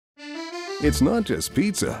It's not just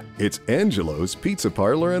pizza, it's Angelos Pizza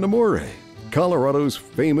Parlor and Amore. Colorado's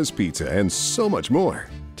famous pizza and so much more.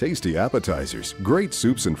 Tasty appetizers, great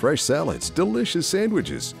soups and fresh salads, delicious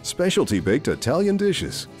sandwiches, specialty baked Italian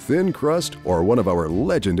dishes, thin crust, or one of our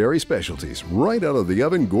legendary specialties right out of the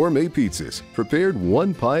oven gourmet pizzas, prepared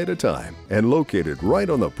one pie at a time, and located right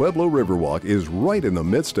on the Pueblo Riverwalk is right in the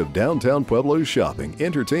midst of downtown Pueblo's shopping,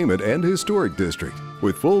 entertainment, and historic district.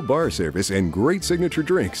 With full bar service and great signature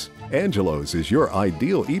drinks, Angelos is your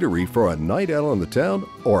ideal eatery for a night out on the town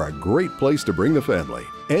or a great place to bring the family.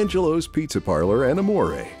 Angelos Pizza Parlor and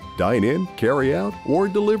Amore. Dine in, carry out, or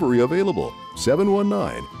delivery available.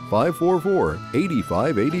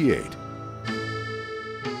 719-544-8588.